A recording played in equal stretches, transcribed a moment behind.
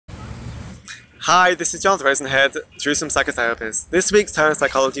Hi, this is Jonathan Rosenhead, Jerusalem psychotherapist. This week's Torah and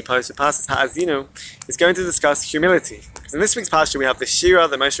Psychology post with Pastor Haazinu is going to discuss humility. In this week's parsha we have the Shira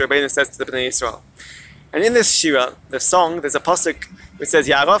that Moshe Rabbeinu says to the Bnei Yisrael. And in this Shira, the song, there's a pasuk which says,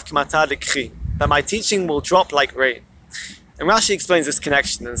 Ya'arov k'matah likchi, that my teaching will drop like rain. And Rashi explains this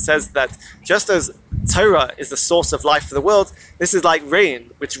connection and says that just as Torah is the source of life for the world, this is like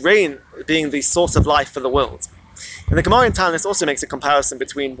rain, which rain being the source of life for the world. And the Gemara in Talmud also makes a comparison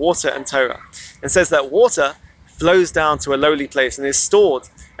between water and Torah and says that water flows down to a lowly place and is stored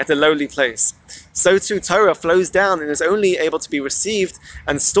at a lowly place. So too Torah flows down and is only able to be received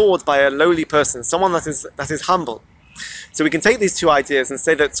and stored by a lowly person, someone that is humble. So we can take these two ideas and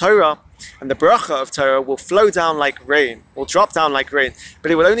say that Torah and the bracha of Torah will flow down like rain, will drop down like rain, but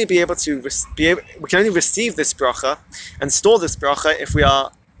it will only be able to we can only receive this bracha and store this bracha if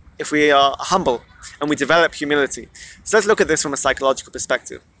we are humble and we develop humility. So let's look at this from a psychological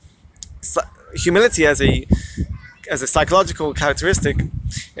perspective. Humility as a psychological characteristic,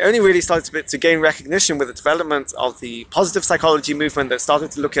 it only really started to gain recognition with the development of the positive psychology movement that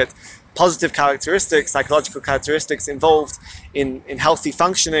started to look at positive characteristics, psychological characteristics involved in healthy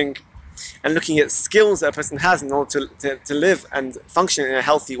functioning and looking at skills that a person has in order to live and function in a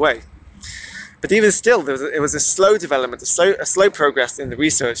healthy way. But even still, it was a slow development, a slow progress in the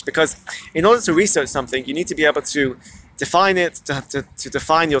research, because in order to research something, you need to be able to define it, to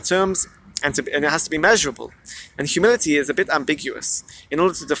define your terms, and it has to be measurable. And humility is a bit ambiguous in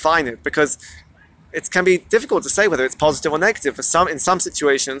order to define it, because it can be difficult to say whether it's positive or negative. In some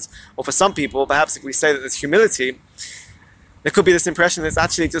situations, or for some people, perhaps if we say that there's humility, there could be this impression that it's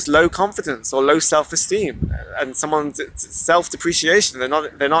actually just low confidence or low self-esteem and someone's self-depreciation.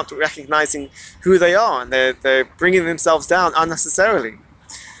 They're not recognizing who they are and they're bringing themselves down unnecessarily.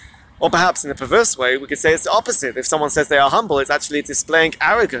 Or perhaps in a perverse way, we could say it's the opposite. If someone says they are humble, it's actually displaying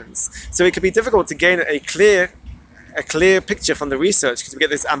arrogance. So it could be difficult to gain a clear picture from the research because we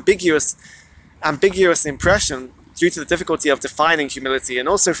get this ambiguous impression due to the difficulty of defining humility, and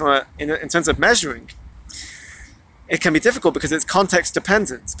also in terms of measuring. It can be difficult because it's context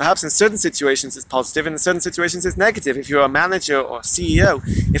dependent. Perhaps in certain situations it's positive and in certain situations it's negative. If you're a manager or CEO,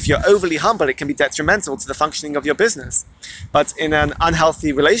 if you're overly humble, it can be detrimental to the functioning of your business. But in an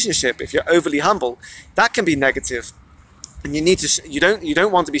unhealthy relationship, if you're overly humble, that can be negative. And you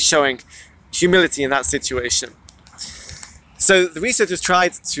don't want to be showing humility in that situation. So the researchers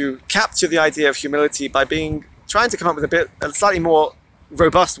tried to capture the idea of humility by trying to come up with a slightly more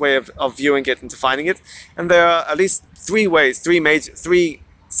robust way of viewing it and defining it, and there are at least three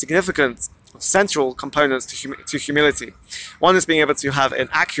significant central components to humility. One is being able to have an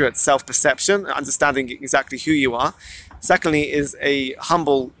accurate self-perception, understanding exactly who you are. Secondly is a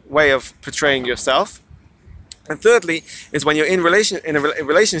humble way of portraying yourself, and thirdly is when you're in a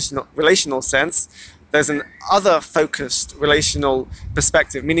relational sense, there's an other-focused relational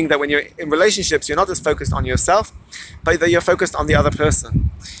perspective, meaning that when you're in relationships, you're not just focused on yourself, but that you're focused on the other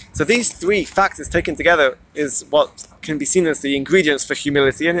person. So these three factors taken together is what can be seen as the ingredients for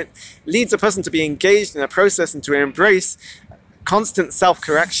humility, and it leads a person to be engaged in a process and to embrace constant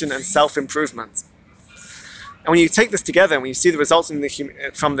self-correction and self-improvement. And when you take this together, and when you see the results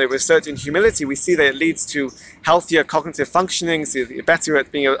from the research in humility, we see that it leads to healthier cognitive functioning, so you're better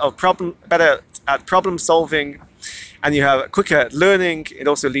at problem solving, and you have quicker at learning. It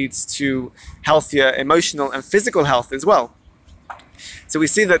also leads to healthier emotional and physical health as well. So we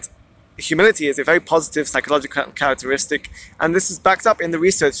see that humility is a very positive psychological characteristic, and this is backed up in the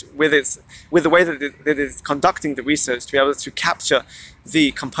research with the way that it is conducting the research to be able to capture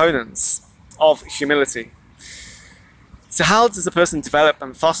the components of humility. So how does a person develop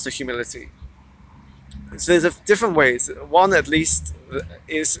and foster humility? So there's different ways. One, at least,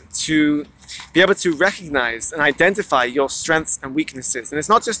 is to be able to recognize and identify your strengths and weaknesses. And it's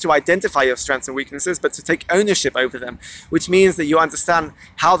not just to identify your strengths and weaknesses, but to take ownership over them, which means that you understand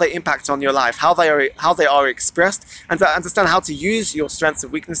how they impact on your life, how they are expressed, and to understand how to use your strengths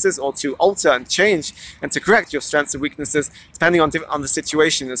and weaknesses, or to alter and change and to correct your strengths and weaknesses depending on the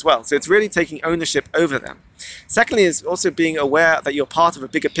situation as well. So it's really taking ownership over them. Secondly is also being aware that you're part of a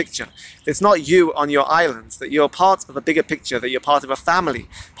bigger picture. It's not you on your island, that you're part of a bigger picture, that you're part of a family,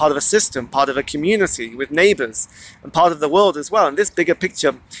 part of a system, part of a community with neighbors, and part of the world as well. And this bigger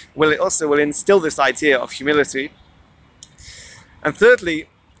picture will instill this idea of humility. And thirdly,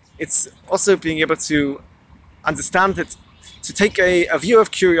 it's also being able to understand that, to take a view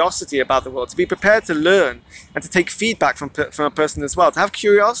of curiosity about the world, to be prepared to learn and to take feedback from a person as well, to have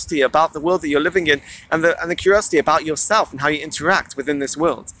curiosity about the world that you're living in, and the curiosity about yourself and how you interact within this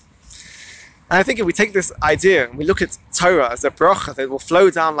world. And I think if we take this idea and we look at Torah as a bracha that will flow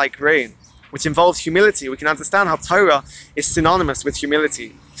down like rain, which involves humility, we can understand how Torah is synonymous with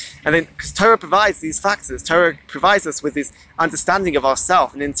humility. And then, because Torah provides these factors, Torah provides us with this understanding of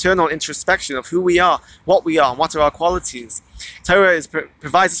ourselves, an internal introspection of who we are, and what are our qualities. Torah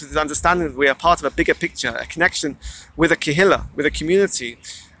provides us with this understanding that we are part of a bigger picture, a connection with a kehillah, with a community,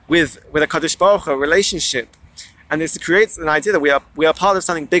 with a Kadosh Baruch Hu, a relationship. And this creates an idea that we are part of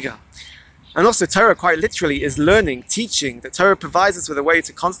something bigger. And also Torah quite literally is learning, teaching. That Torah provides us with a way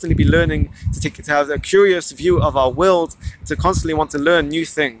to constantly be learning, to have a curious view of our world, to constantly want to learn new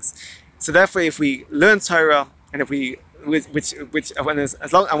things. So therefore, if we learn Torah, and if we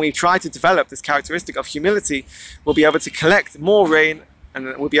and we try to develop this characteristic of humility, we'll be able to collect more rain,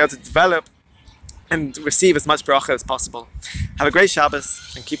 and we'll be able to develop and receive as much bracha as possible. Have a great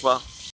Shabbos and keep well.